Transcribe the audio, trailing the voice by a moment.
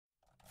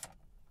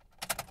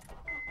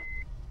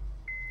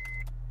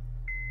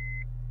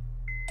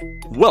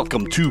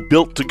Welcome to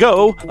Built to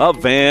Go, a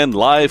van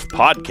life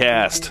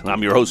podcast.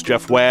 I'm your host,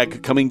 Jeff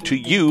Wagg, coming to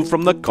you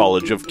from the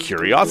College of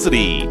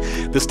Curiosity.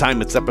 This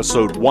time it's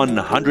episode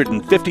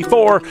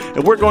 154,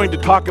 and we're going to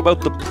talk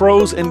about the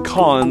pros and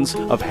cons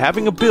of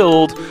having a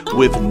build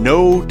with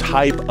no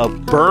type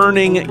of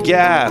burning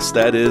gas,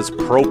 that is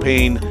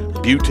propane,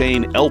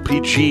 butane,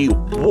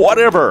 LPG,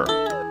 whatever.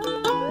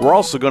 We're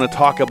also going to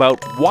talk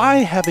about why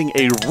having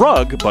a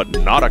rug, but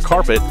not a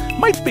carpet,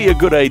 might be a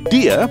good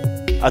idea,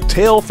 a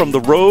tale from the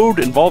road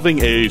involving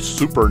a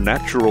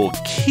supernatural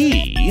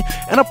key,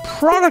 and a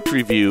product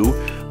review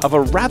of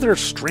a rather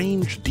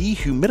strange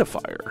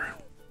dehumidifier.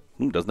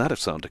 Doesn't that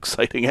sound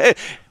exciting? Hey,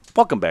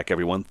 welcome back,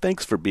 everyone.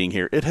 Thanks for being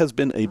here. It has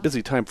been a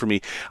busy time for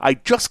me. I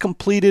just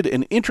completed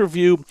an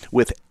interview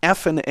with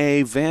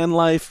F&A Van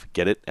Life.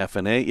 Get it?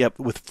 F&A? Yep,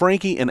 with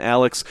Frankie and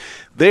Alex.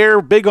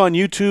 They're big on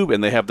YouTube,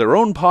 and they have their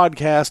own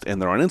podcast, and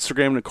they're on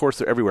Instagram, and of course,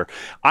 they're everywhere.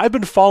 I've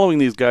been following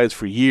these guys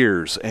for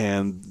years,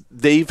 and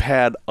they've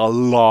had a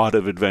lot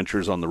of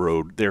adventures on the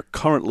road. They're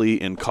currently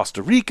in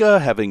Costa Rica,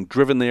 having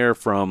driven there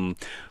from,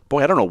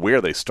 I don't know where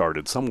they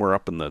started, somewhere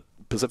up in the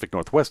Pacific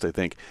Northwest, I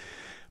think.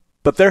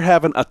 But they're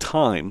having a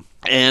time,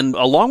 and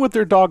along with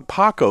their dog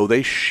Paco,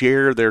 they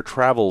share their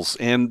travels.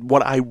 And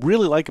what I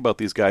really like about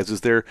these guys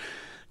is they're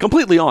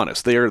completely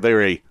honest. They're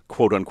a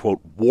quote-unquote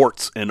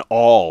warts and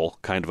all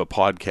kind of a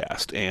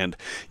podcast, and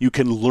you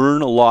can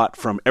learn a lot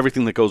from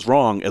everything that goes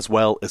wrong as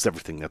well as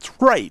everything that's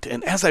right.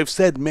 And as I've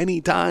said many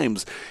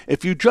times,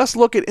 if you just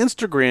look at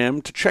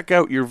Instagram to check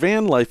out your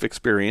van life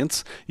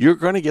experience, you're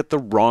going to get the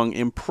wrong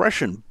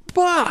impression.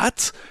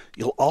 But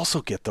you'll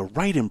also get the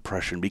right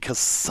impression because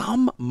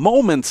some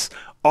moments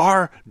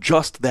are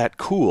just that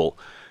cool.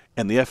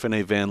 And the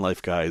F&A Van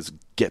Life guys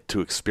get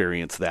to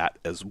experience that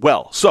as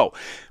well. So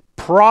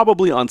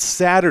probably on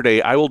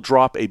Saturday, I will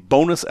drop a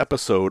bonus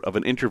episode of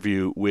an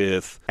interview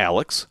with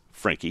Alex,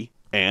 Frankie,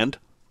 and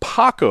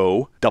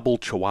Paco, double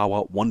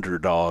Chihuahua wonder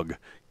dog,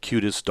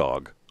 cutest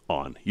dog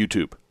on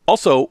YouTube.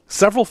 Also,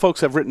 several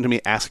folks have written to me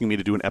asking me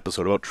to do an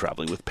episode about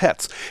traveling with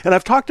pets. And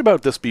I've talked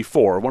about this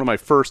before. One of my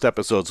first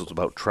episodes was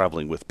about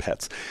traveling with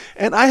pets.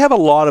 And I have a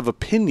lot of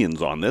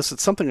opinions on this.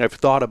 It's something I've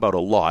thought about a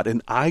lot.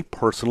 And I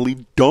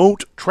personally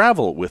don't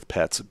travel with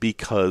pets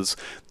because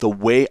the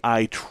way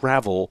I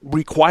travel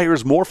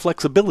requires more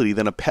flexibility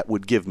than a pet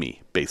would give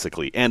me,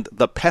 basically. And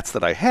the pets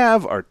that I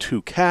have are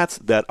two cats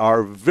that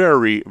are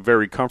very,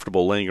 very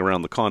comfortable laying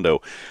around the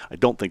condo. I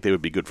don't think they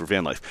would be good for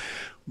van life.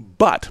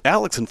 But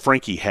Alex and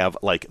Frankie have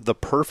like the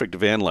perfect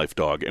van life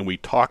dog, and we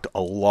talked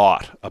a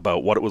lot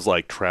about what it was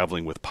like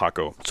traveling with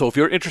Paco. So if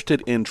you're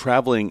interested in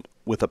traveling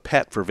with a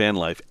pet for van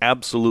life,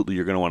 absolutely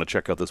you're going to want to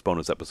check out this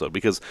bonus episode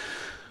because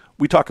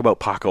we talk about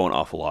Paco an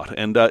awful lot,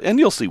 and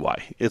you'll see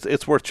why.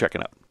 It's worth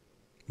checking out.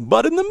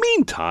 But in the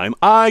meantime,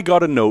 I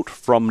got a note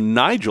from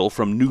Nigel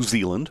from New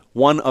Zealand,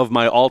 one of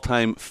my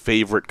all-time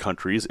favorite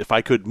countries. If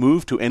I could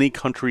move to any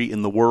country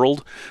in the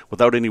world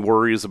without any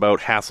worries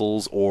about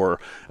hassles or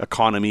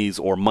economies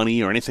or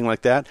money or anything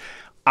like that,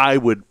 I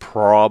would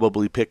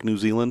probably pick New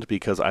Zealand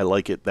because I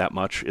like it that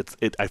much.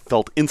 I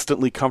felt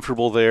instantly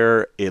comfortable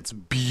there. It's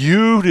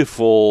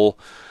beautiful.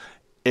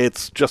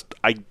 It's just,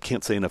 I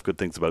can't say enough good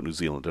things about New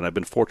Zealand, and I've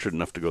been fortunate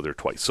enough to go there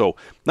twice. So,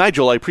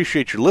 Nigel, I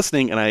appreciate your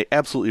listening, and I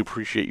absolutely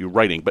appreciate you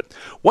writing. But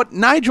what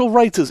Nigel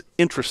writes is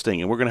interesting,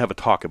 and we're going to have a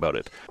talk about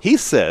it. He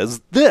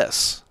says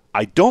this: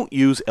 I don't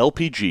use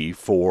LPG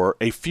for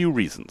a few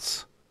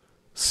reasons.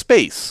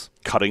 Space,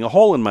 cutting a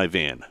hole in my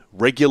van,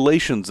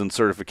 regulations and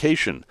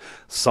certification,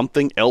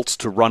 something else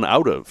to run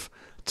out of,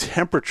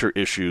 temperature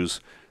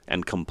issues,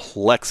 and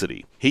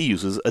complexity. He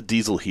uses a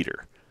diesel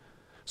heater.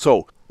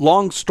 So,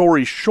 long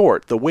story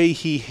short, the way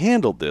he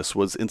handled this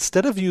was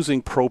instead of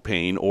using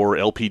propane or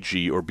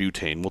LPG or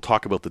butane, we'll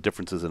talk about the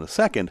differences in a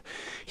second,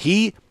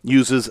 he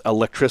uses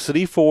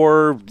electricity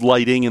for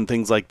lighting and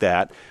things like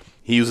that.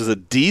 He uses a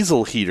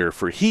diesel heater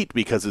for heat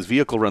because his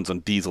vehicle runs on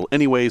diesel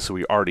anyway, so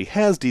he already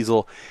has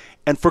diesel.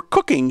 And for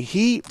cooking,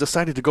 he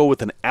decided to go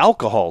with an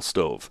alcohol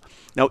stove.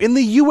 Now, in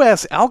the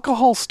U.S.,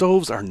 alcohol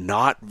stoves are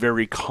not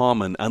very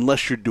common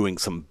unless you're doing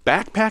some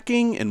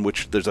backpacking, in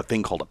which there's a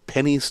thing called a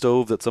penny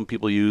stove that some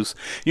people use.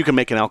 You can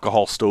make an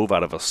alcohol stove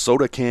out of a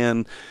soda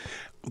can.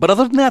 But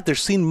other than that, they're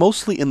seen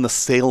mostly in the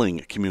sailing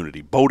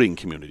community, boating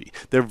community.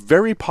 They're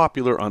very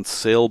popular on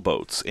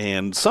sailboats,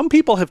 and some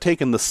people have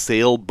taken the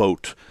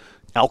sailboat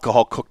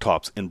alcohol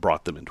cooktops and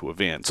brought them into a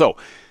van. So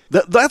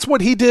that's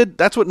what he did.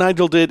 That's what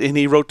Nigel did. And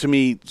he wrote to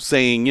me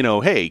saying,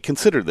 hey,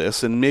 consider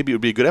this and maybe it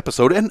would be a good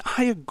episode. And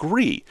I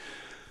agree.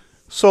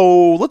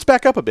 So let's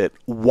back up a bit.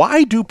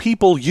 Why do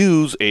people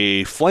use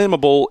a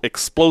flammable,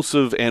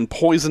 explosive, and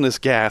poisonous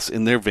gas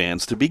in their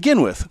vans to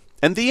begin with?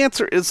 And the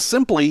answer is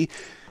simply,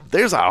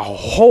 there's a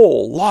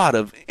whole lot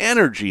of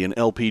energy in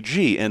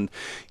LPG. And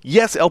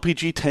yes,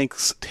 LPG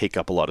tanks take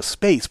up a lot of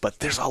space, but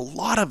there's a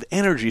lot of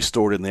energy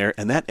stored in there,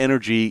 and that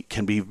energy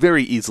can be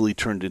very easily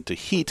turned into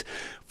heat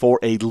for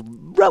a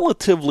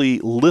relatively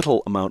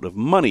little amount of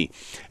money.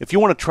 If you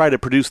want to try to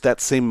produce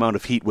that same amount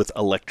of heat with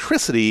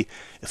electricity,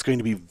 it's going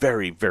to be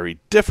very, very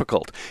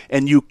difficult.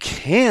 And you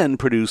can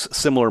produce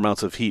similar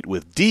amounts of heat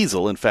with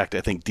diesel. In fact,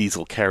 I think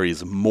diesel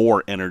carries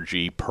more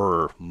energy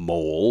per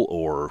mole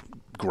or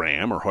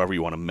gram, or however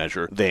you want to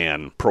measure,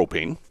 than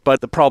propane. But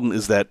the problem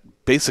is that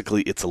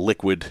basically it's a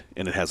liquid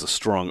and it has a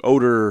strong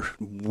odor.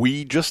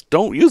 We just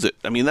don't use it.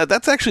 I mean,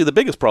 that's actually the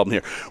biggest problem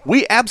here.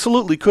 We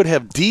absolutely could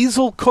have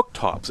diesel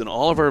cooktops in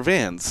all of our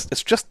vans.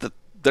 It's just that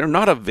they're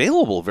not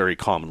available very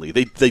commonly.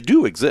 They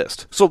do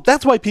exist. So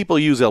that's why people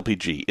use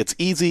LPG. It's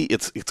easy,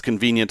 it's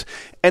convenient,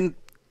 and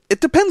it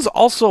depends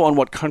also on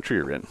what country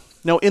you're in.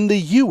 Now, in the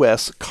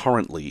U.S.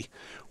 currently,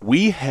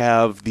 we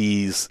have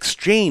these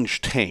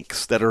exchange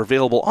tanks that are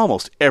available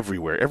almost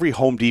everywhere. Every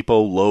Home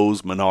Depot,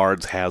 Lowe's,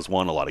 Menards has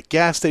one. A lot of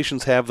gas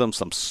stations have them.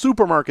 Some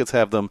supermarkets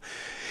have them.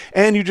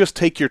 And you just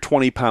take your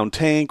 20-pound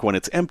tank when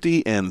it's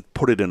empty and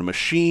put it in a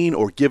machine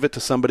or give it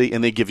to somebody,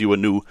 and they give you a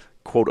new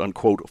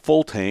quote-unquote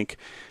full tank,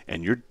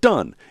 and you're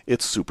done.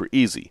 It's super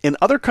easy. In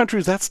other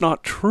countries, that's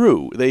not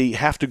true. They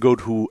have to go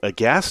to a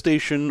gas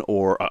station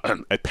or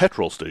a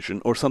petrol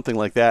station or something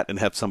like that and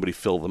have somebody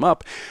fill them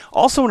up.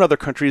 Also, in other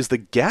countries, the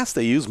gas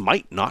they use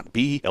might not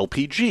be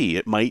LPG.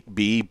 It might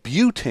be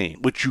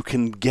butane, which you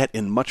can get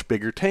in much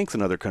bigger tanks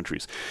in other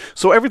countries.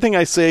 So everything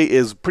I say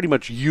is pretty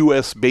much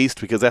US-based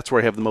because that's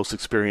where I have the most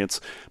experience,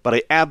 but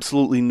I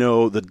absolutely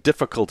know the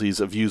difficulties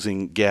of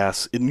using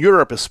gas in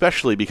Europe,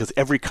 especially because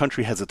every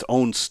country has its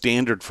own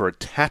standard for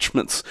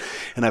attachments.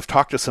 And I've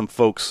talked to some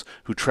folks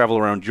who travel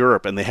around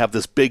Europe, and they have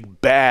this big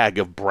bag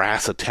of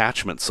brass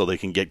attachments so they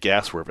can get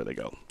gas wherever they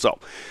go. So,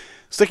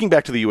 sticking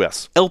back to the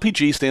U.S.,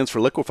 LPG stands for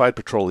liquefied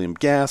petroleum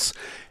gas.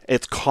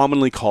 It's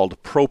commonly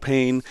called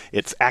propane.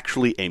 It's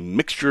actually a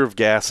mixture of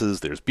gases.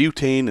 There's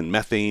butane and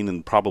methane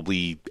and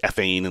probably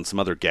ethane and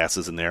some other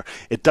gases in there.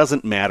 It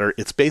doesn't matter.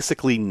 It's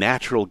basically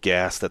natural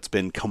gas that's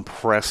been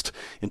compressed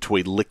into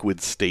a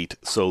liquid state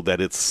so that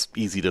it's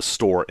easy to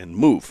store and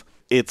move.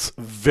 It's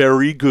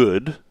very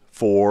good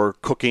for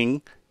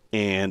cooking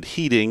and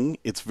heating.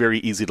 It's very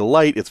easy to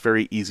light. It's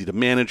very easy to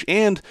manage.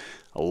 And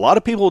a lot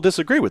of people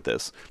disagree with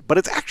this, but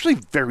it's actually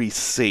very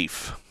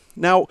safe.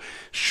 Now,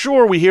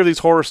 sure, we hear these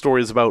horror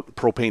stories about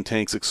propane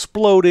tanks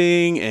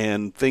exploding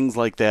and things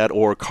like that,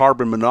 or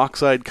carbon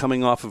monoxide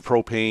coming off of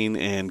propane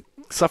and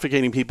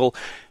suffocating people.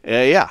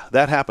 Yeah,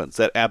 that happens.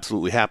 That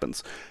absolutely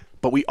happens.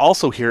 But we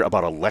also hear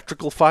about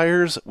electrical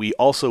fires. We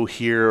also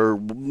hear,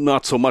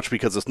 not so much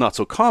because it's not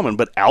so common,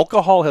 but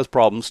alcohol has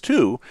problems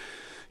too.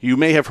 You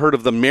may have heard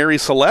of the Mary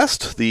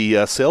Celeste,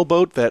 the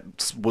sailboat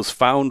that was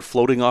found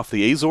floating off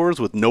the Azores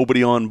with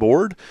nobody on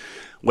board.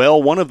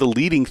 Well, one of the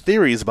leading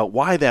theories about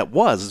why that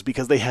was is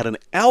because they had an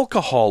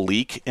alcohol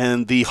leak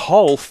and the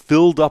hull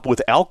filled up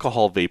with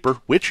alcohol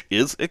vapor, which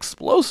is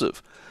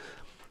explosive.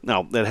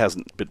 Now, that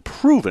hasn't been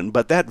proven,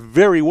 but that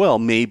very well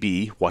may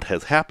be what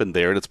has happened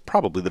there, and it's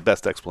probably the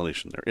best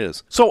explanation there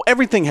is. So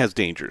everything has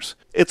dangers.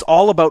 It's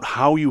all about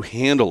how you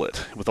handle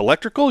it. With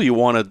electrical, you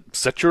want to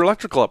set your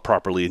electrical up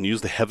properly and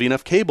use the heavy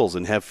enough cables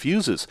and have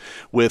fuses.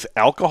 With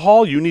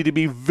alcohol, you need to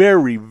be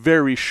very,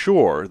 very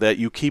sure that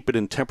you keep it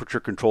in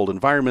temperature-controlled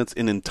environments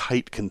and in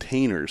tight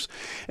containers.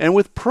 And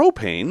with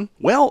propane,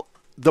 well,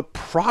 the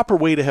proper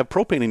way to have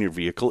propane in your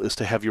vehicle is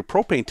to have your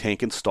propane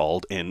tank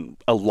installed in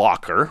a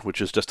locker, which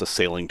is just a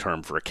sailing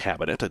term for a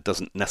cabinet. It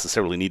doesn't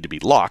necessarily need to be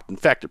locked. In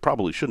fact, it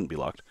probably shouldn't be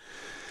locked.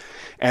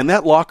 And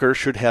that locker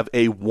should have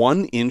a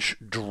 1-inch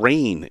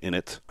drain in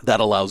it that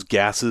allows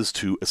gases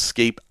to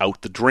escape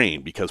out the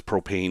drain because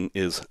propane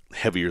is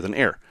heavier than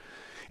air.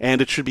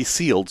 And it should be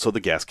sealed so the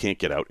gas can't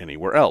get out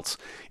anywhere else.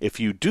 If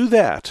you do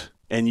that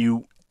and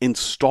you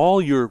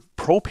install your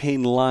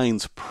propane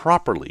lines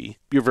properly,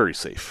 you're very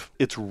safe.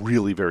 It's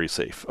really very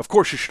safe. Of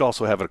course, you should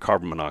also have a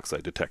carbon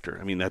monoxide detector.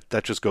 I mean,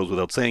 that just goes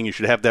without saying. You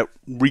should have that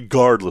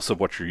regardless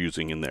of what you're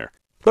using in there.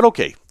 But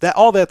okay,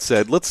 all that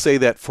said, let's say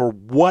that for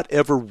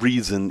whatever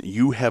reason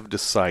you have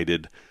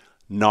decided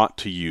not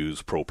to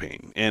use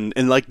propane. And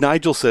like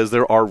Nigel says,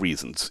 there are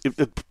reasons.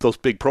 If those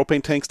big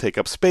propane tanks take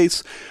up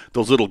space,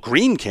 those little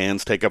green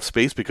cans take up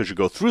space because you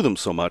go through them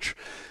so much.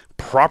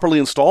 Properly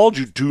installed,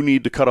 you do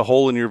need to cut a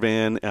hole in your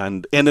van,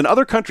 and in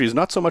other countries,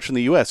 not so much in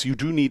the US, you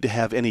do need to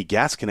have any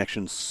gas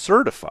connection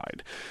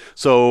certified.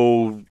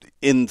 So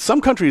in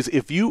some countries,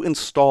 if you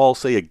install,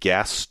 say, a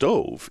gas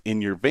stove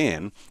in your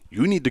van,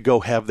 you need to go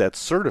have that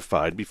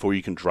certified before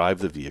you can drive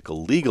the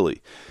vehicle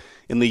legally.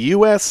 In the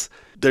US,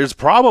 there's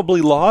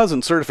probably laws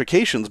and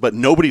certifications, but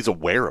nobody's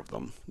aware of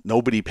them.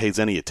 Nobody pays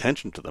any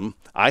attention to them.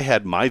 I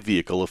had my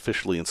vehicle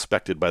officially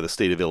inspected by the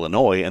state of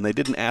Illinois, and they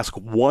didn't ask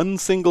one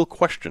single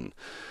question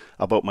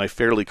about my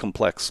fairly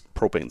complex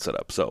propane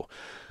setup. So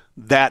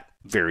that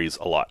varies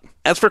a lot.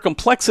 As for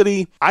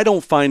complexity, I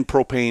don't find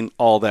propane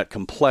all that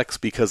complex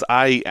because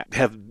I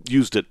have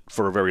used it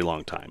for a very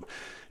long time.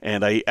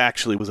 And I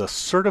actually was a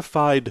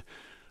certified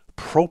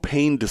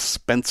propane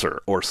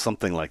dispenser or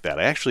something like that.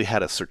 I actually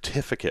had a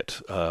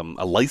certificate, a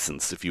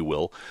license, if you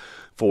will,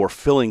 for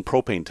filling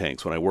propane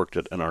tanks when I worked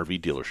at an RV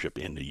dealership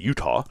in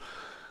Utah.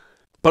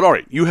 But all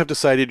right, you have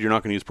decided you're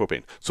not going to use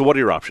propane. So what are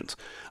your options?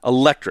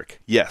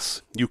 Electric,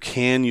 yes. You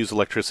can use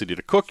electricity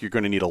to cook. You're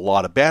going to need a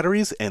lot of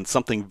batteries and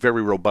something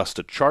very robust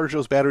to charge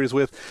those batteries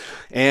with.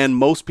 And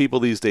most people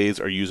these days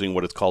are using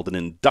what is called an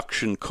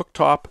induction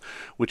cooktop,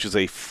 which is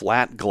a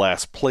flat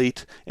glass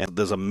plate. And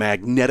there's a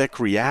magnetic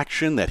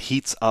reaction that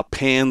heats up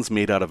pans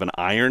made out of an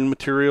iron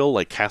material.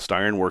 Like cast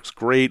iron works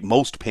great.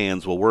 Most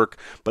pans will work,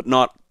 but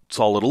not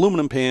solid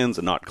aluminum pans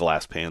and not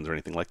glass pans or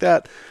anything like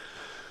that.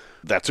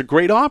 That's a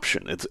great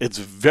option. It's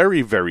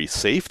very, very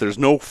safe. There's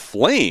no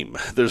flame.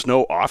 There's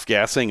no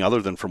off-gassing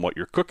other than from what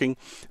you're cooking.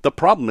 The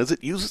problem is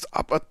it uses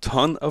up a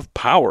ton of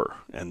power,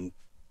 and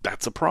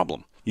that's a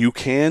problem. You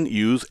can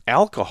use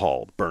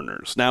alcohol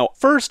burners. Now,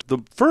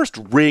 the first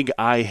rig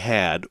I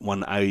had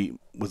when I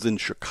was in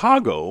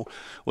Chicago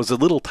was a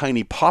little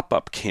tiny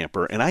pop-up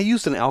camper, and I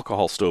used an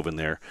alcohol stove in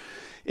there.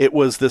 It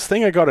was this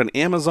thing I got on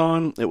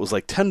Amazon. It was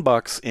like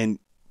 $10, and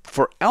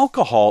for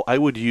alcohol, I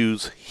would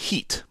use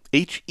HEET.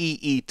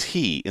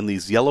 HEET in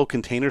these yellow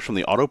containers from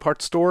the auto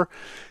parts store.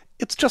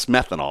 It's just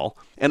methanol.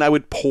 And I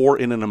would pour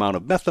in an amount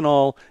of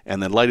methanol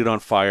and then light it on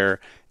fire,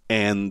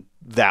 and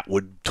that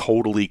would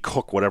totally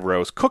cook whatever I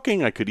was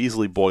cooking. I could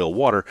easily boil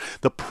water.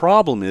 The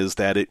problem is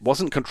that it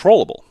wasn't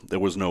controllable. There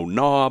was no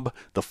knob.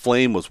 The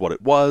flame was what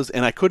it was,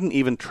 and I couldn't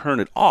even turn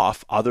it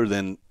off other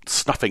than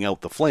snuffing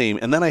out the flame.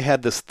 And then I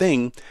had this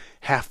thing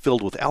half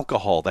filled with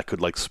alcohol that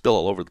could spill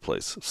all over the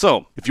place.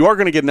 So if you are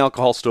going to get an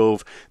alcohol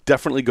stove,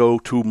 definitely go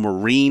to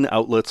marine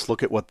outlets.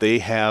 Look at what they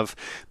have.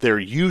 They're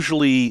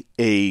usually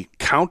a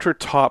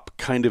countertop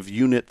kind of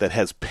unit that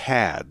has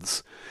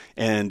pads,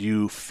 and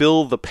you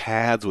fill the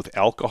pads with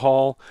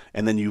alcohol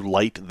and then you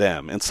light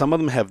them. And some of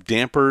them have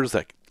dampers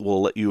that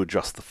will let you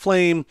adjust the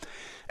flame.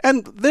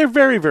 And they're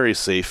very, very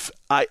safe.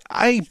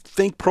 I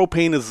think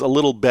propane is a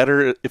little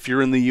better if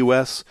you're in the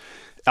U.S.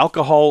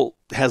 Alcohol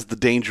has the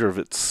danger of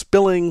it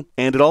spilling,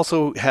 and it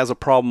also has a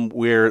problem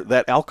where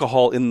that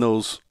alcohol in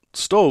those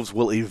stoves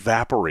will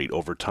evaporate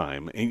over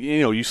time. And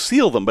you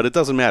seal them, but it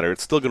doesn't matter.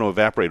 It's still going to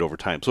evaporate over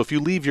time. So if you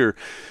leave your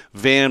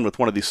van with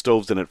one of these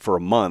stoves in it for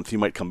a month, you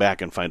might come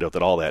back and find out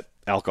that all that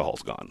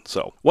alcohol's gone.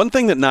 So one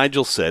thing that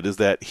Nigel said is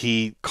that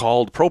he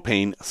called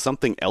propane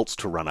something else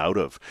to run out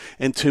of.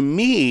 And to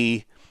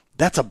me,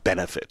 that's a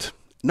benefit.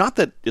 Not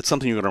that it's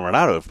something you're going to run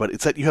out of, but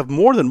it's that you have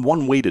more than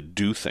one way to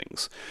do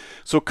things.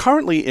 So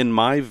currently in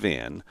my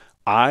van,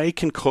 I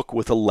can cook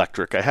with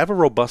electric. I have a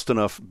robust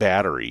enough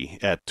battery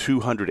at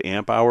 200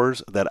 amp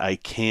hours that I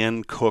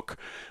can cook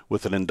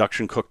with an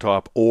induction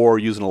cooktop or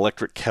use an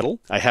electric kettle.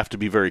 I have to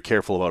be very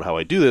careful about how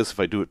I do this. If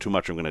I do it too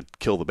much, I'm going to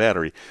kill the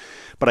battery.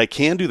 But I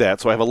can do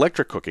that, so I have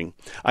electric cooking.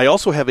 I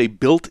also have a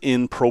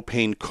built-in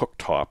propane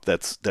cooktop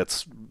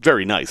that's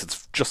very nice.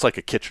 It's just like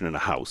a kitchen in a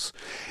house.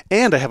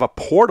 And I have a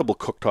portable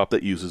cooktop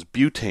that uses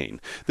butane.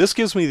 This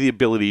gives me the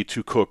ability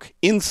to cook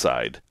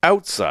inside,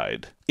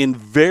 outside, in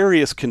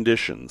various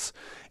conditions.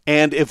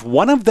 And if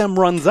one of them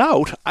runs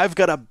out, I've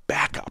got a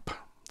backup.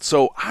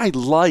 So I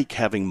like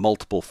having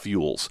multiple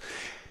fuels.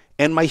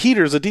 And my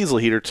heater is a diesel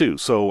heater too,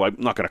 so I'm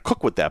not going to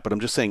cook with that, but I'm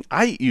just saying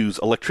I use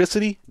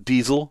electricity,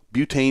 diesel,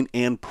 butane,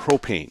 and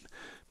propane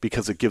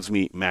because it gives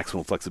me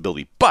maximum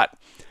flexibility. But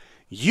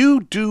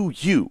you do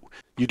you.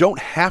 You don't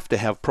have to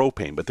have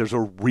propane, but there's a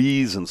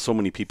reason so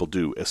many people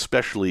do,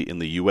 especially in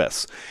the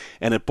U.S.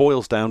 And it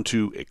boils down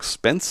to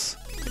expense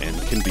and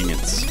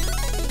convenience.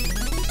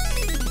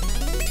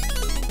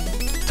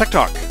 Tech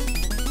Talk.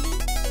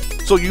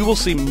 So you will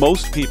see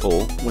most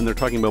people, when they're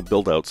talking about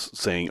build-outs,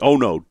 saying, oh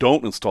no,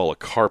 don't install a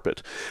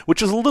carpet,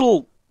 which is a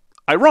little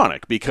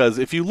ironic because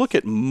if you look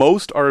at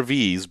most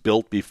RVs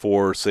built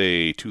before,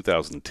 say,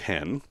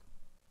 2010,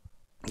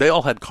 they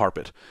all had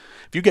carpet.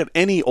 If you get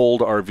any old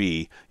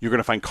RV, you're going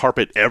to find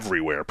carpet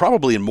everywhere,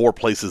 probably in more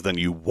places than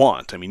you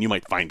want. I mean, you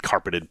might find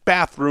carpeted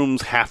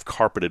bathrooms,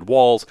 half-carpeted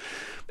walls.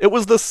 It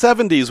was the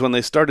 70s when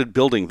they started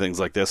building things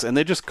like this, and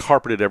they just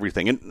carpeted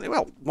everything. And,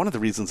 well, one of the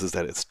reasons is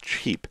that it's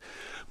cheap.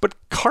 But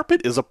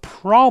carpet is a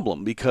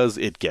problem because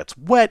it gets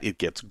wet, it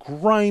gets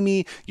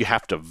grimy, you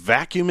have to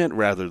vacuum it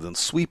rather than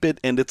sweep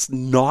it, and it's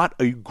not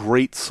a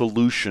great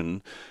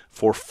solution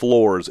for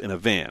floors in a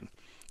van.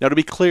 Now, to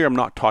be clear, I'm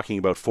not talking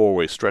about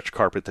four-way stretch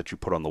carpet that you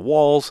put on the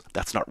walls.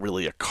 That's not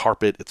really a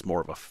carpet. It's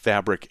more of a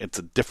fabric. It's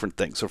a different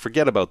thing. So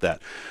forget about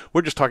that.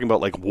 We're just talking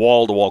about like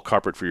wall-to-wall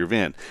carpet for your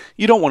van.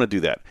 You don't want to do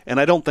that. And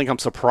I don't think I'm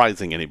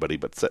surprising anybody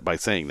by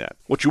saying that.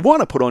 What you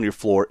want to put on your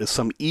floor is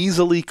some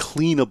easily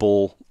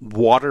cleanable,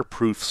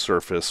 waterproof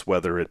surface,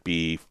 whether it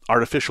be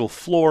artificial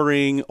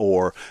flooring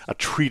or a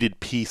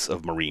treated piece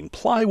of marine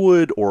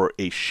plywood or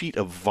a sheet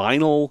of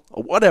vinyl,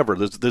 or whatever.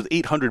 There's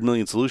 800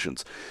 million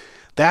solutions.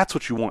 That's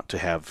what you want to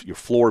have your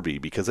floor be,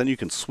 because then you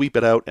can sweep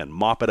it out and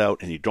mop it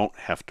out and you don't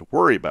have to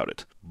worry about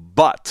it.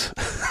 But,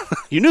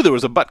 you knew there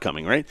was a but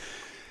coming, right?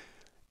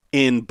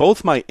 In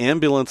both my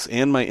ambulance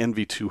and my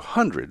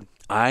NV200,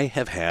 I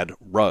have had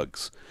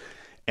rugs.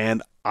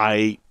 And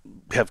I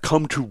have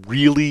come to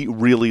really,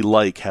 really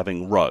like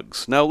having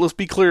rugs. Now, let's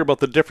be clear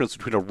about the difference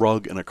between a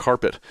rug and a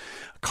carpet.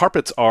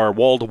 Carpets are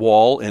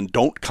wall-to-wall and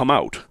don't come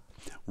out.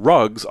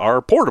 rugs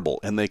are portable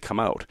and they come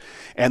out.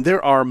 And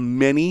there are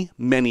many,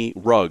 many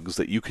rugs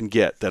that you can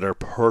get that are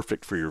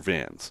perfect for your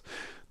vans.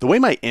 The way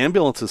my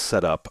ambulance is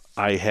set up,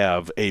 I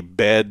have a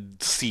bed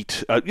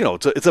seat,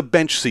 it's a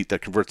bench seat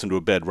that converts into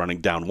a bed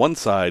running down one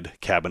side,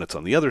 cabinets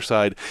on the other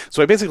side.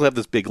 So I basically have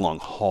this big long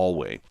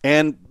hallway.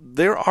 And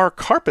there are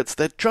carpets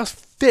that just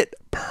fit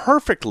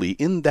perfectly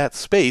in that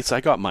space.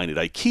 I got mine at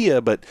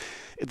IKEA, but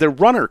they're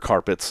runner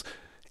carpets.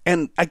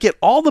 And I get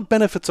all the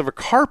benefits of a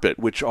carpet,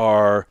 which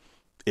are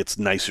it's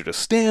nicer to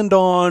stand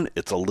on,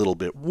 it's a little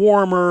bit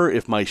warmer.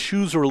 If my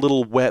shoes are a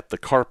little wet, the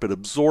carpet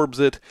absorbs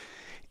it.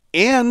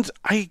 And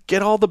I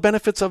get all the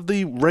benefits of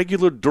the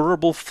regular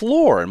durable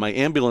floor. And my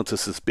ambulance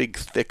is this big,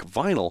 thick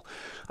vinyl.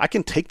 I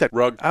can take that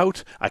rug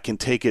out. I can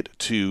take it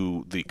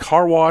to the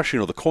car wash,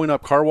 the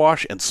coin-op car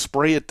wash, and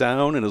spray it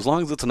down. And as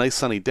long as it's a nice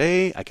sunny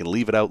day, I can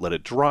leave it out, let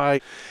it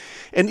dry.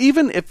 And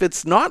even if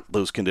it's not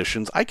those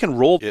conditions, I can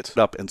roll it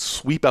up and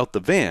sweep out the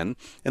van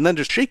and then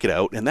just shake it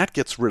out, and that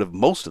gets rid of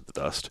most of the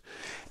dust.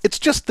 It's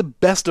just the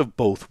best of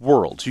both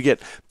worlds. You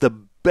get the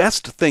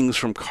best things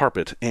from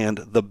carpet and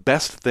the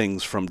best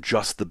things from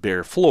just the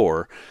bare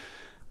floor,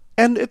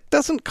 and it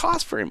doesn't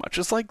cost very much.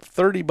 It's like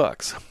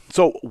 $30.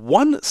 So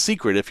one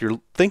secret, if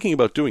you're thinking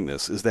about doing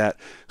this, is that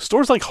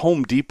stores like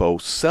Home Depot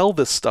sell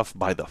this stuff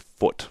by the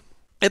foot.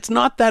 It's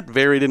not that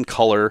varied in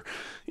color.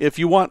 If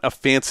you want a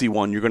fancy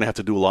one, you're going to have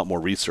to do a lot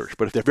more research.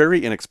 But they're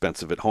very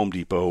inexpensive at Home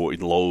Depot,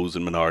 in Lowe's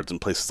and Menards and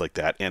places like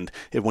that. And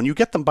when you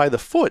get them by the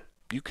foot,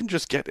 you can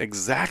just get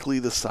exactly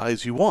the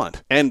size you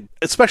want. And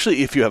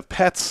especially if you have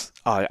pets,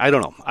 I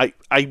don't know.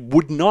 I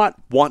would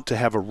not want to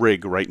have a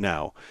rig right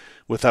now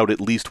without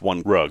at least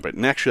one rug.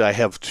 And actually, I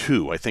have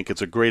two. I think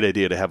it's a great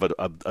idea to have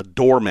a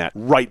doormat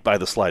right by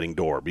the sliding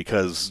door,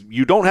 because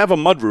you don't have a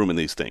mudroom in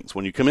these things.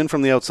 When you come in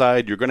from the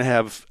outside, you're going to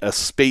have a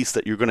space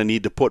that you're going to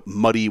need to put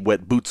muddy,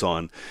 wet boots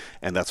on,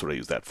 and that's what I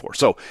use that for.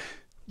 So,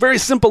 very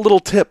simple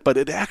little tip, but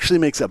it actually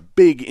makes a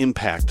big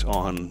impact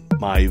on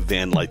my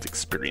van life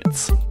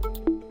experience.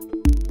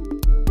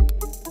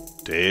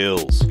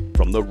 Tales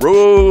from the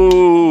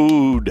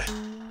road.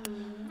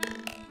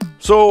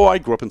 So I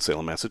grew up in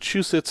Salem,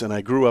 Massachusetts, and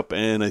I grew up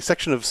in a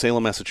section of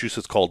Salem,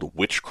 Massachusetts called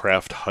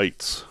Witchcraft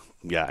Heights.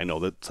 Yeah, I know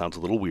that sounds a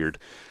little weird.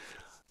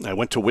 I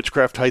went to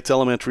Witchcraft Heights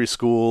Elementary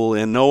School,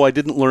 and no, I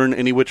didn't learn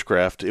any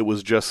witchcraft. It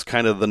was just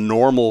kind of the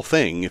normal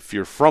thing if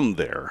you're from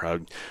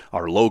there.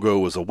 Our logo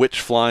was a witch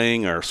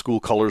flying, our school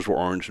colors were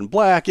orange and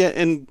black,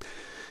 and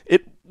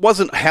it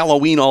wasn't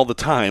Halloween all the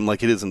time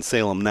like it is in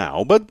Salem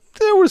now, but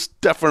there was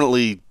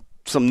definitely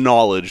some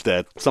knowledge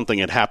that something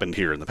had happened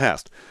here in the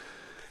past.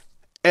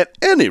 At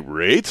any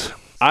rate,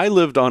 I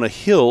lived on a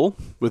hill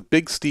with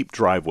big steep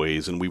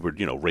driveways, and we would,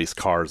 race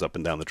cars up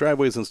and down the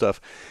driveways and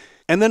stuff.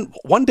 And then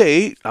one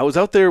day, I was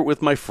out there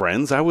with my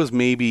friends. I was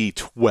maybe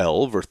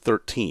 12 or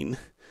 13.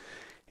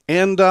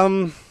 And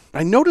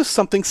I noticed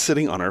something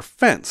sitting on our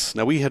fence.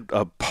 Now, we had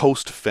a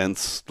post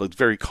fence, like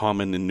very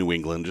common in New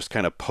England, just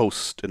kind of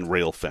post and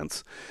rail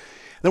fence.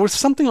 There was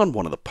something on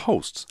one of the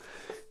posts.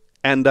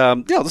 And,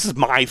 this is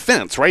my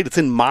fence, right? It's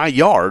in my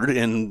yard,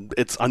 and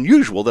it's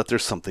unusual that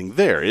there's something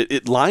there.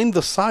 It lined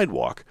the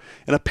sidewalk,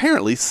 and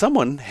apparently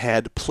someone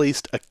had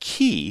placed a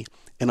key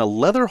in a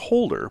leather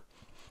holder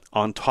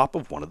on top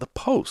of one of the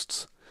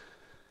posts.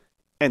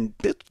 And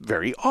it's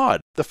very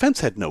odd. The fence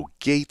had no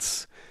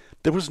gates.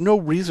 There was no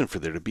reason for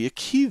there to be a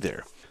key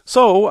there.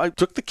 So I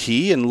took the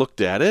key and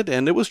looked at it,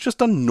 and it was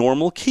just a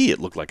normal key. It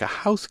looked like a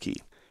house key.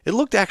 It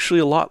looked actually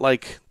a lot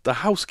like the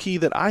house key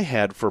that I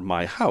had for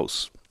my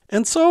house.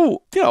 And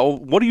so,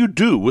 what do you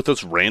do with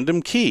this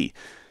random key?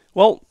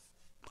 Well,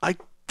 I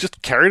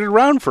just carried it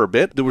around for a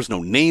bit. There was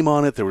no name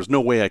on it. There was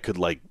no way I could,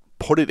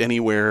 put it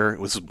anywhere. It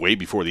was way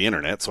before the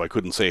internet, so I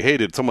couldn't say, hey,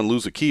 did someone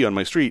lose a key on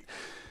my street?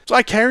 So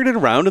I carried it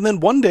around, and then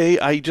one day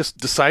I just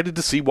decided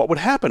to see what would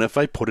happen if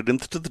I put it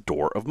into the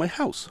door of my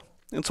house.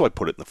 And so I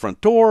put it in the front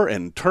door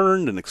and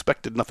turned and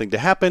expected nothing to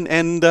happen,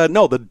 and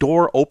no, the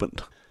door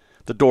opened.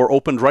 The door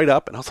opened right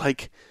up, and I was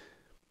like,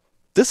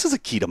 this is a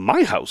key to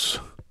my house.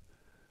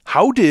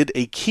 How did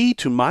a key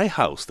to my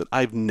house that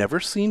I've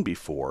never seen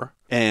before,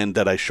 and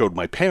that I showed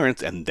my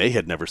parents and they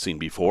had never seen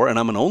before, and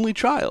I'm an only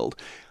child,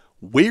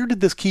 where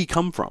did this key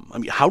come from? I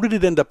mean, how did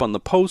it end up on the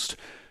post?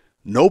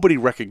 Nobody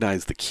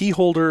recognized the key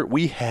holder.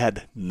 We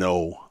had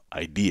no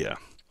idea.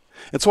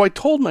 And so I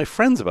told my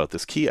friends about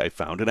this key I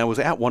found, and I was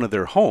at one of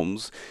their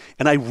homes,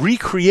 and I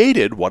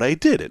recreated what I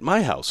did at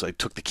my house. I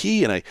took the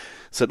key, and I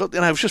said,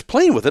 and I was just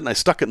playing with it, and I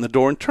stuck it in the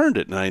door and turned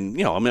it.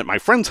 And I'm at my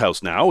friend's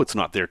house now. It's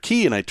not their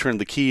key, and I turned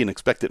the key and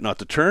expect it not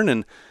to turn,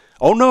 and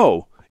oh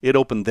no, it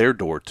opened their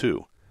door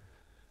too.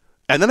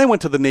 And then I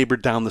went to the neighbor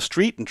down the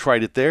street and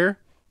tried it there.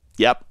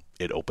 Yep,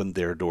 it opened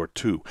their door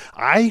too.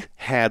 I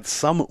had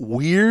some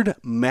weird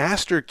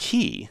master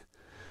key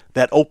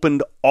that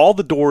opened all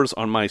the doors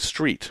on my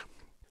street.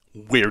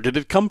 Where did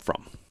it come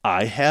from?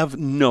 I have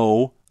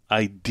no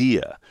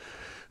idea.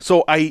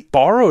 So I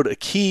borrowed a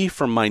key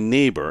from my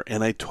neighbor,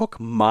 and I took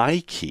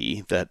my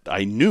key that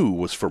I knew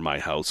was for my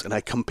house, and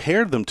I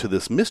compared them to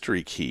this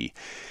mystery key.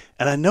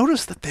 and I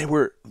noticed that they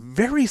were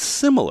very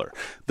similar.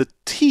 The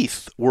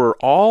teeth were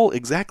all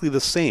exactly the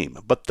same,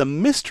 but the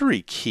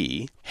mystery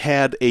key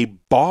had a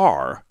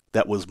bar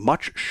that was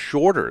much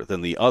shorter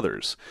than the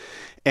others.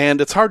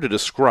 And it's hard to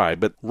describe,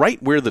 but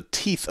right where the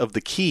teeth of the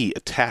key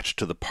attached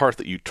to the part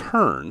that you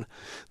turn,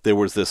 there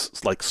was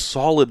this like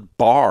solid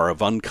bar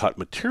of uncut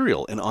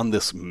material. And on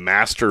this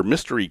master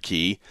mystery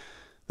key,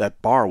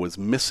 that bar was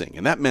missing.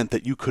 And that meant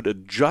that you could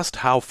adjust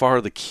how far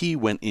the key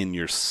went in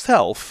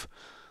yourself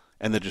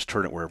and then just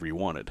turn it wherever you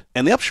wanted.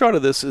 And the upshot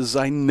of this is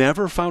I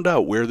never found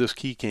out where this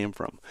key came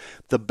from.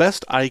 The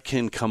best I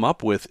can come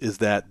up with is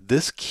that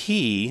this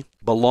key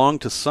belonged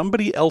to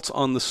somebody else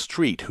on the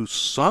street who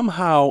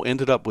somehow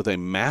ended up with a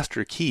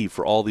master key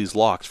for all these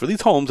locks, for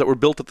these homes that were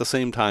built at the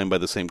same time by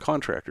the same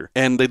contractor.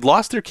 And they'd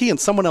lost their key and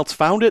someone else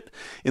found it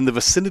in the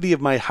vicinity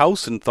of my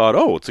house and thought,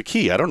 oh, it's a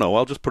key. I don't know.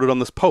 I'll just put it on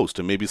this post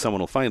and maybe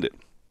someone will find it.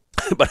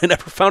 But I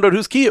never found out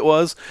whose key it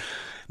was.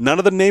 None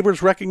of the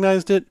neighbors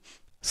recognized it.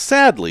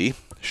 Sadly,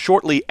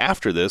 shortly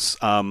after this,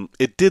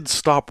 it did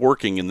stop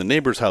working in the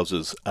neighbors'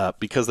 houses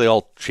because they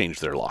all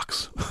changed their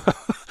locks.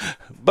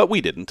 But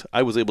we didn't.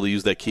 I was able to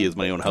use that key as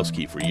my own house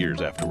key for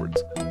years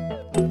afterwards.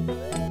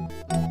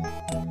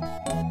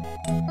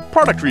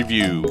 Product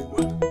review.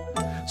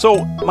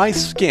 So my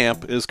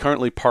Scamp is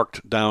currently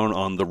parked down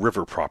on the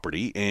river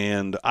property,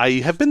 and I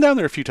have been down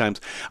there a few times.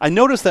 I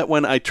noticed that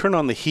when I turn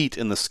on the heat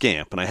in the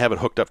Scamp, and I have it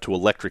hooked up to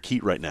electric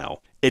heat right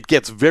now, it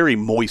gets very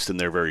moist in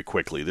there very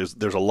quickly.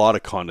 There's a lot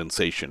of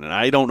condensation, and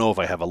I don't know if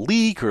I have a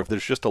leak or if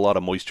there's just a lot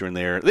of moisture in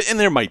there. And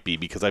there might be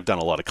because I've done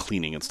a lot of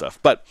cleaning and stuff.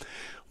 But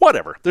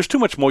whatever. There's too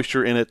much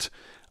moisture in it.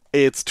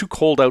 It's too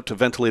cold out to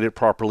ventilate it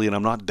properly, and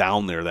I'm not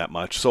down there that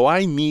much. So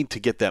I need to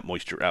get that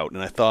moisture out.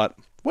 And I thought,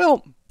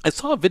 well, I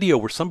saw a video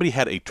where somebody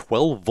had a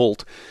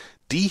 12-volt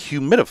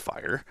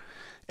dehumidifier.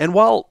 And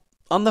while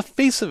on the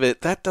face of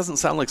it, that doesn't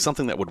sound like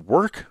something that would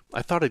work,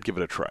 I thought I'd give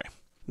it a try.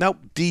 Now,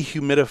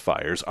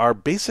 dehumidifiers are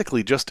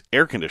basically just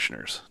air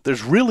conditioners.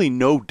 There's really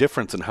no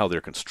difference in how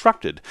they're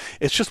constructed.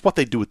 It's just what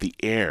they do with the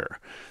air.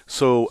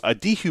 So a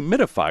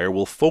dehumidifier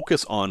will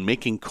focus on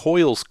making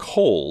coils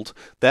cold.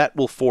 That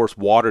will force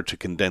water to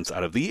condense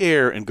out of the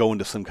air and go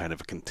into some kind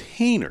of a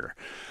container.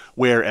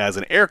 Whereas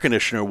an air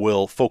conditioner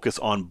will focus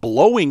on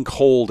blowing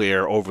cold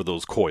air over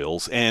those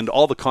coils, and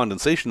all the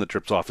condensation that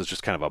drips off is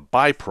just kind of a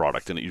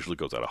byproduct, and it usually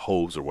goes out a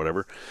hose or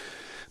whatever.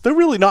 They're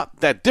really not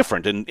that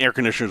different, and air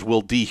conditioners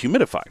will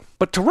dehumidify.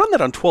 But to run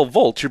that on 12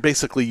 volts, you're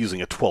basically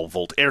using a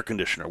 12-volt air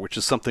conditioner, which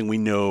is something we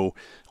know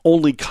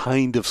only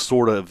kind of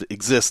sort of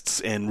exists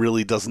and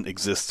really doesn't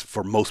exist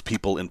for most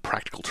people in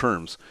practical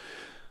terms.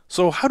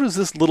 So how does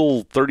this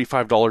little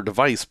 $35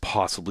 device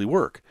possibly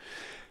work?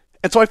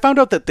 And so I found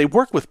out that they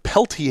work with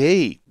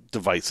Peltier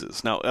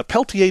devices. Now, a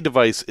Peltier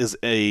device is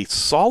a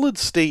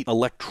solid-state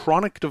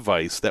electronic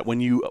device that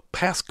when you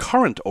pass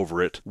current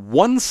over it,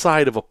 one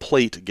side of a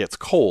plate gets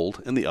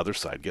cold and the other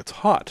side gets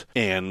hot.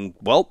 And,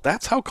 well,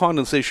 that's how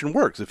condensation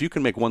works. If you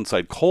can make one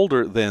side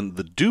colder than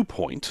the dew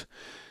point,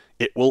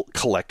 it will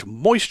collect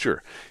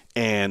moisture.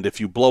 And if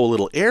you blow a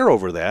little air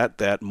over that,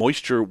 that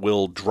moisture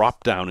will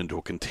drop down into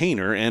a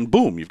container and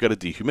boom, you've got a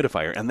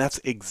dehumidifier. And that's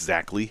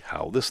exactly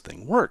how this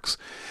thing works.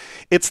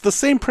 It's the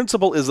same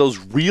principle as those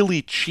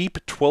really cheap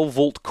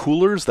 12-volt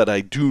coolers that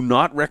I do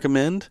not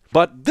recommend.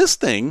 But this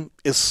thing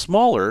is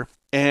smaller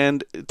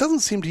and it doesn't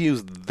seem to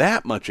use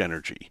that much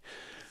energy.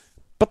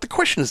 But the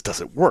question is,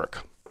 does it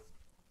work?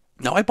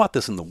 Now, I bought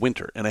this in the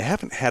winter, and I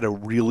haven't had a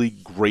really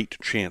great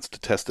chance to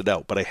test it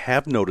out, but I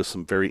have noticed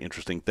some very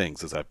interesting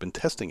things as I've been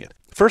testing it.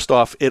 First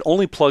off, it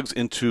only plugs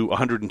into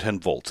 110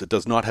 volts. It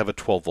does not have a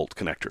 12-volt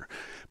connector.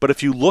 But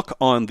if you look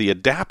on the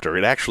adapter,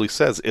 it actually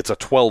says it's a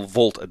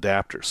 12-volt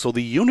adapter. So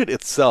the unit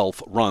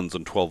itself runs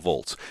on 12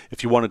 volts.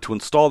 If you wanted to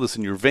install this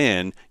in your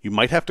van, you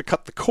might have to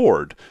cut the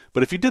cord,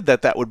 but if you did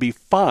that, that would be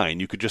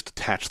fine. You could just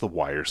attach the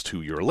wires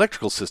to your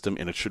electrical system,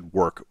 and it should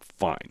work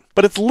fine.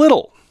 But it's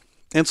little.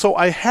 And so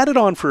I had it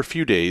on for a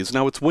few days.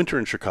 Now it's winter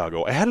in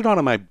Chicago. I had it on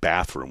in my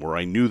bathroom where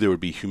I knew there would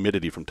be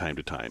humidity from time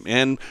to time.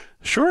 And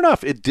sure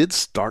enough, it did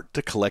start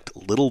to collect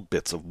little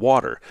bits of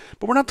water.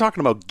 But we're not talking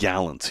about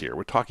gallons here.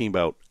 We're talking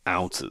about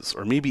ounces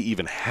or maybe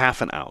even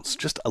half an ounce,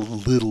 just a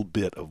little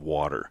bit of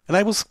water. And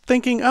I was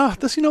thinking,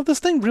 this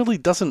thing really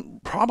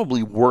doesn't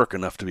probably work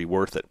enough to be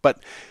worth it.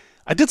 But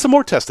I did some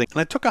more testing and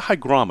I took a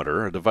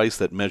hygrometer, a device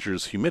that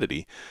measures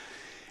humidity,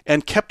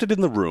 and kept it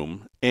in the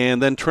room,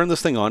 and then turned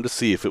this thing on to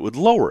see if it would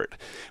lower it.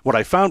 What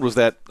I found was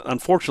that,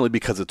 unfortunately,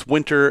 because it's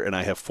winter and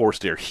I have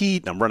forced air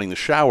heat and I'm running the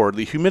shower,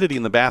 the humidity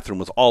in the bathroom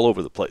was all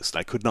over the place.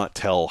 I could not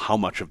tell how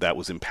much of that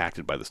was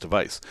impacted by this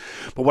device.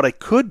 But what I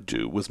could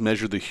do was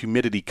measure the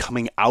humidity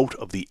coming out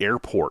of the air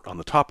port on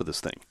the top of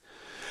this thing.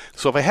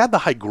 So if I had the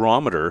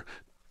hygrometer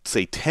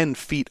say 10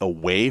 feet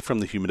away from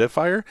the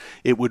humidifier,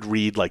 it would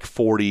read like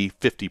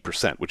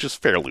 40-50%, which is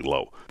fairly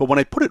low. But when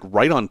I put it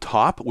right on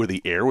top where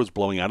the air was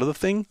blowing out of the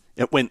thing,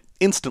 it went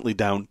instantly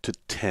down to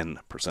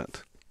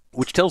 10%,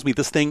 which tells me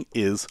this thing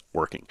is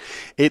working.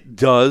 It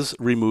does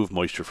remove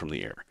moisture from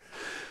the air.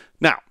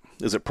 Now,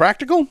 is it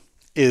practical?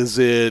 Is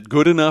it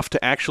good enough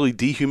to actually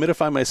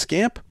dehumidify my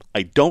Scamp?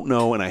 I don't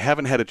know, and I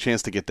haven't had a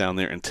chance to get down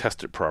there and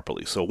test it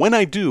properly. So when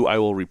I do, I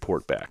will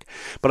report back.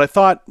 But I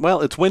thought,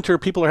 well, it's winter.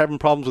 People are having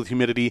problems with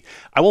humidity.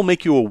 I will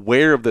make you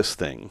aware of this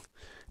thing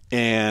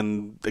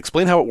and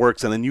explain how it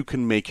works, and then you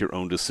can make your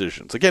own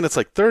decisions. Again, it's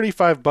like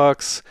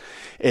 $35.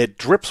 It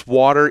drips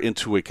water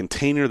into a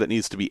container that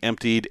needs to be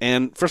emptied,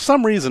 and for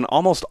some reason,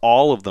 almost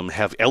all of them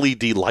have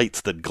LED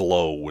lights that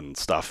glow and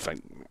stuff.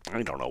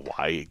 I don't know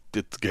why.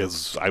 It's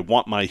because I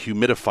want my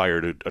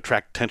humidifier to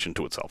attract attention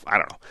to itself. I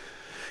don't know.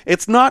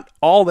 It's not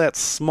all that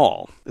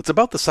small. It's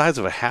about the size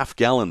of a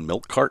half-gallon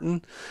milk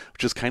carton,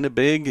 which is kind of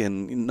big,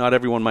 and not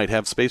everyone might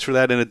have space for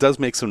that, and it does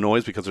make some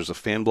noise because there's a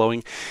fan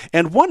blowing.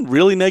 And one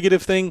really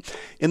negative thing,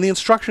 in the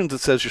instructions it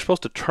says you're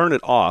supposed to turn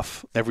it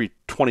off every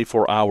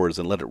 24 hours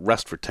and let it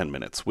rest for 10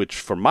 minutes, which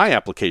for my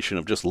application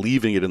of just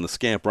leaving it in the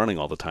scamp running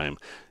all the time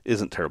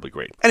isn't terribly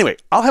great. Anyway,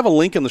 I'll have a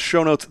link in the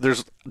show notes.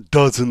 There's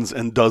dozens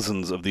and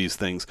dozens of these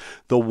things.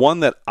 The one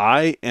that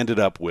I ended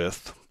up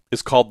with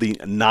is called the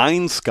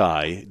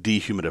NineSky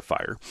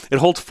Dehumidifier. It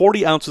holds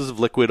 40 ounces of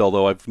liquid,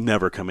 although I've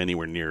never come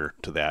anywhere near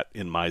to that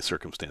in my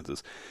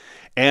circumstances.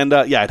 And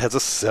it has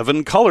a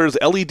 7 colors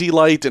LED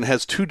light and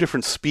has 2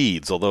 different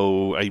speeds,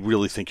 although I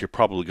really think you're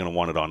probably going to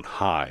want it on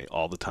high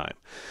all the time.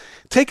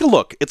 Take a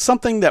look. It's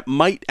something that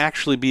might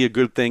actually be a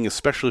good thing,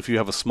 especially if you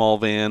have a small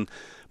van.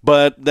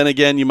 But then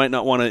again, you might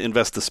not want to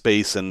invest the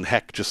space, and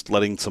heck, just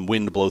letting some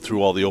wind blow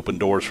through all the open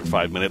doors for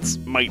 5 minutes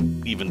might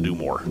even do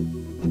more.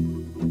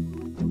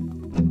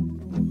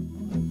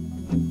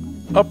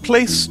 A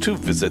place to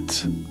visit.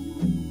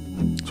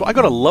 So I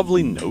got a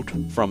lovely note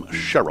from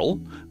Cheryl,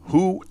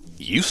 who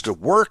used to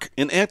work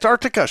in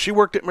Antarctica. She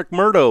worked at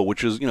McMurdo,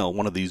 which is,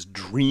 one of these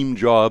dream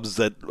jobs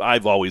that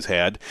I've always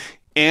had.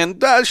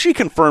 And she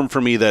confirmed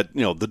for me that,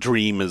 the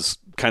dream is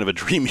kind of a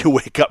dream you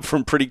wake up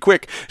from pretty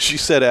quick. She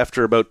said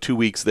after about 2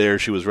 weeks there,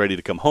 she was ready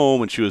to come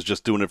home, and she was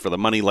just doing it for the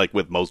money, like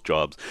with most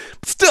jobs.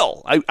 But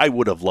still, I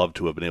would have loved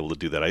to have been able to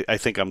do that. I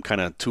think I'm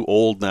kind of too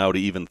old now to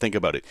even think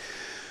about it.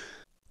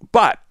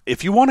 But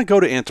if you want to go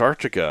to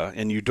Antarctica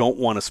and you don't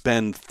want to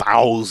spend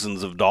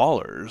thousands of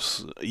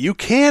dollars, you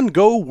can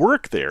go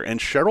work there. And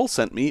Cheryl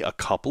sent me a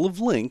couple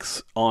of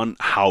links on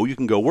how you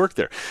can go work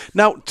there.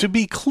 Now, to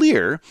be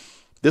clear,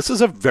 this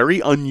is a very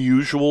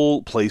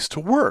unusual place to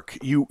work.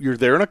 You're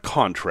there in a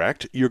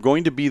contract. You're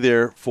going to be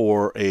there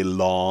for a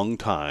long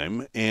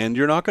time, and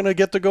you're not going to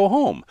get to go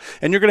home.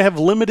 And you're going to have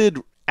limited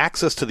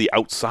access to the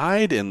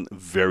outside and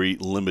very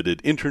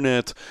limited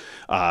internet.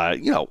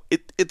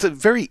 It's a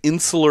very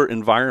insular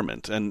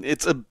environment, and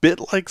it's a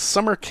bit like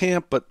summer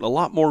camp, but a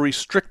lot more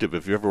restrictive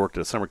if you ever worked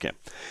at a summer camp.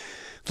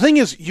 The thing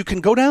is, you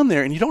can go down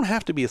there and you don't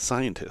have to be a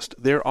scientist.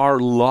 There are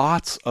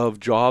lots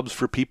of jobs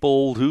for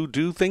people who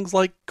do things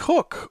like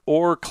cook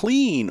or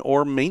clean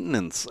or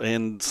maintenance.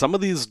 And some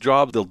of these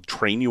jobs, they'll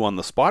train you on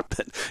the spot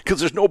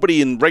because there's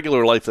nobody in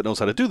regular life that knows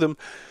how to do them.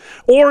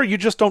 Or you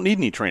just don't need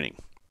any training.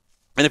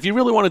 And if you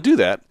really want to do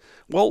that,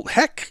 well,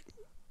 heck,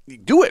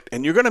 do it.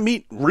 And you're going to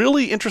meet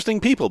really interesting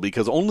people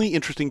because only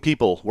interesting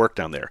people work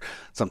down there.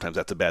 Sometimes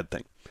that's a bad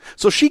thing.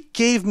 So she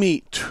gave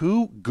me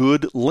 2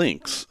 good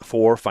links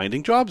for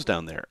finding jobs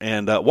down there.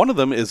 And one of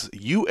them is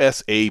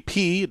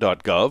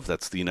usap.gov,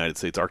 that's the United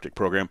States Arctic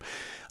Program,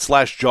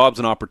 /jobs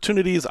and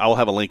opportunities. I'll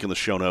have a link in the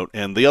show note.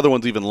 And the other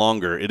one's even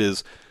longer.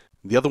 The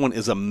other one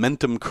is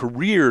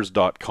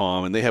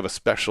amentumcareers.com, and they have a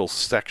special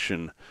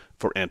section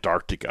for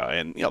Antarctica.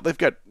 And, they've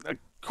got,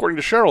 according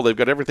to Cheryl, they've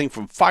got everything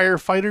from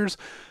firefighters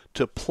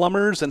to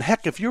plumbers. And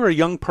heck, if you're a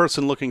young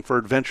person looking for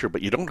adventure,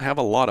 but you don't have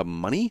a lot of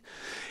money,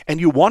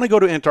 and you want to go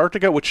to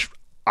Antarctica, which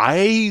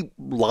I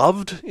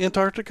loved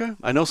Antarctica.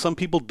 I know some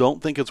people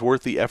don't think it's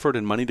worth the effort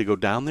and money to go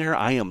down there.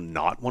 I am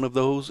not one of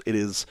those. It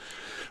is,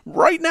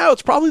 right now,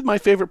 it's probably my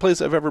favorite place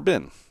I've ever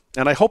been.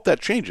 And I hope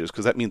that changes,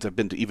 because that means I've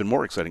been to even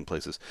more exciting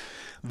places.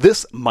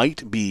 This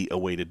might be a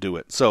way to do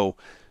it. So,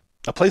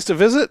 a place to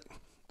visit?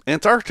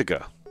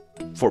 Antarctica.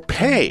 For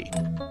pay,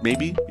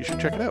 maybe you should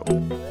check it out.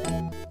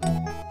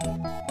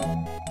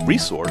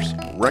 Resource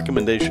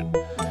recommendation.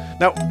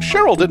 Now,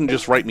 Cheryl didn't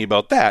just write me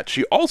about that.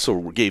 She also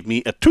gave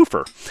me a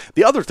twofer.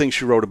 The other thing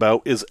she wrote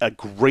about is a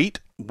great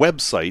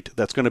website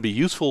that's going to be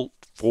useful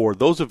for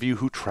those of you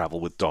who travel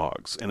with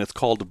dogs. And it's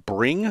called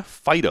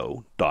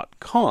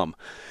bringfido.com.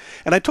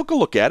 And I took a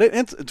look at it,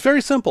 and it's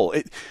very simple.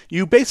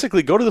 You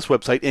basically go to this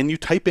website and you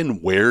type in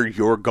where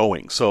you're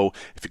going. So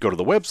if you go to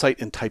the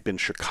website and type in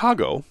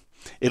Chicago,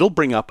 it'll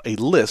bring up a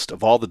list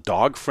of all the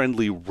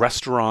dog-friendly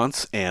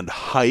restaurants and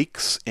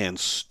hikes and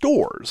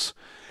stores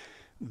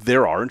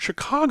there are in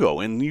Chicago,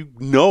 and you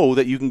know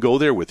that you can go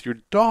there with your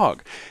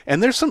dog.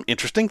 And there's some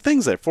interesting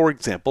things there. For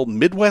example,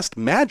 Midwest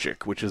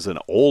Magic, which is an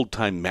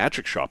old-time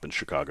magic shop in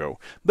Chicago,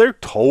 they're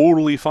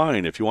totally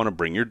fine if you want to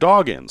bring your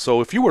dog in.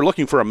 So if you were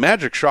looking for a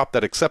magic shop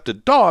that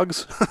accepted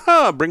dogs,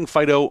 Bring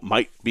Fido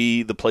might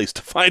be the place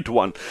to find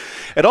one.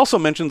 It also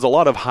mentions a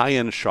lot of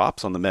high-end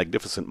shops on the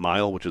Magnificent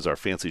Mile, which is our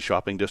fancy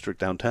shopping district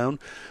downtown.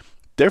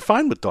 They're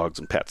fine with dogs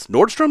and pets.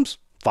 Nordstrom's?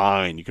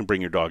 Fine. You can bring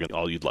your dog in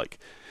all you'd like.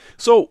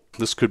 So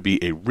this could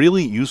be a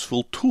really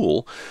useful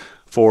tool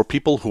for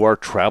people who are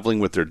traveling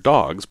with their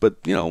dogs, but,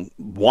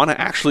 want to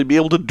actually be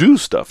able to do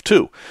stuff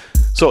too.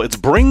 So it's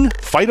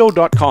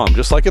bringfido.com,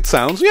 just like it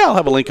sounds. Yeah, I'll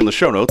have a link in the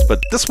show notes,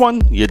 but this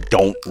one you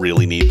don't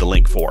really need the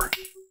link for.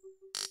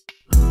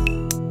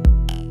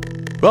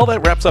 Well,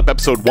 that wraps up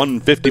episode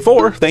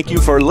 154. Thank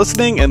you for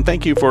listening, and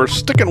thank you for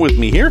sticking with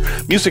me here.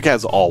 Music,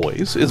 as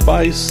always, is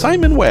by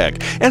Simon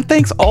Wagg. And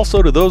thanks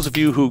also to those of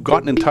you who've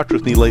gotten in touch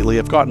with me lately.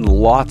 I've gotten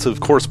lots of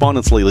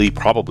correspondence lately,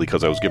 probably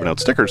because I was giving out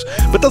stickers.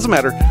 But doesn't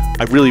matter.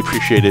 I really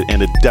appreciate it,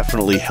 and it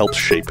definitely helps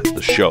shape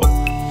the show.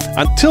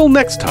 Until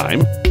next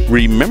time,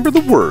 remember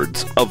the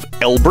words of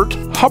Elbert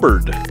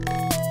Hubbard.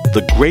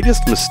 The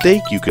greatest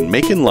mistake you can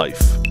make in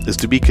life is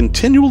to be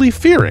continually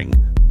fearing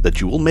that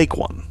you will make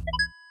one.